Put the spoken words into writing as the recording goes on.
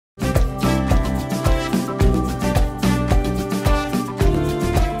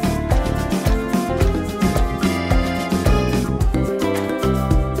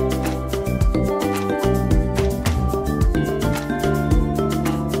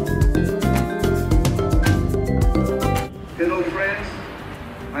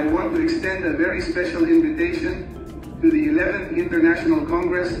want to extend a very special invitation to the 11th International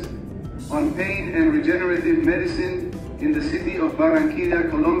Congress on Pain and Regenerative Medicine in the city of Barranquilla,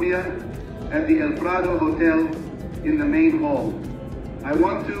 Colombia, at the El Prado Hotel in the main hall. I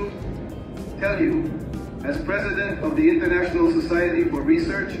want to tell you, as President of the International Society for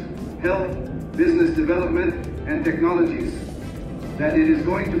Research, Health, Business Development, and Technologies, that it is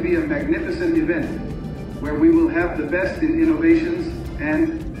going to be a magnificent event where we will have the best in innovations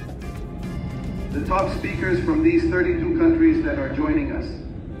and the top speakers from these 32 countries that are joining us.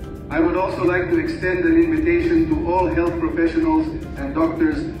 I would also like to extend an invitation to all health professionals and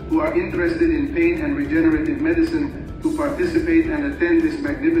doctors who are interested in pain and regenerative medicine to participate and attend this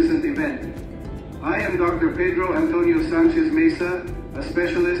magnificent event. I am Dr. Pedro Antonio Sanchez Mesa, a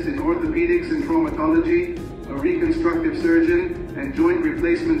specialist in orthopedics and traumatology, a reconstructive surgeon and joint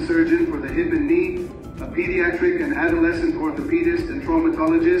replacement surgeon for the hip and knee, a pediatric and adolescent orthopedist and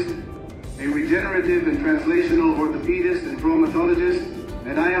traumatologist, a regenerative and translational orthopedist and traumatologist,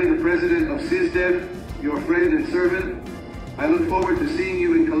 and I am the president of SISDEV, your friend and servant. I look forward to seeing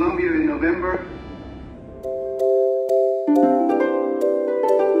you in Colombia in November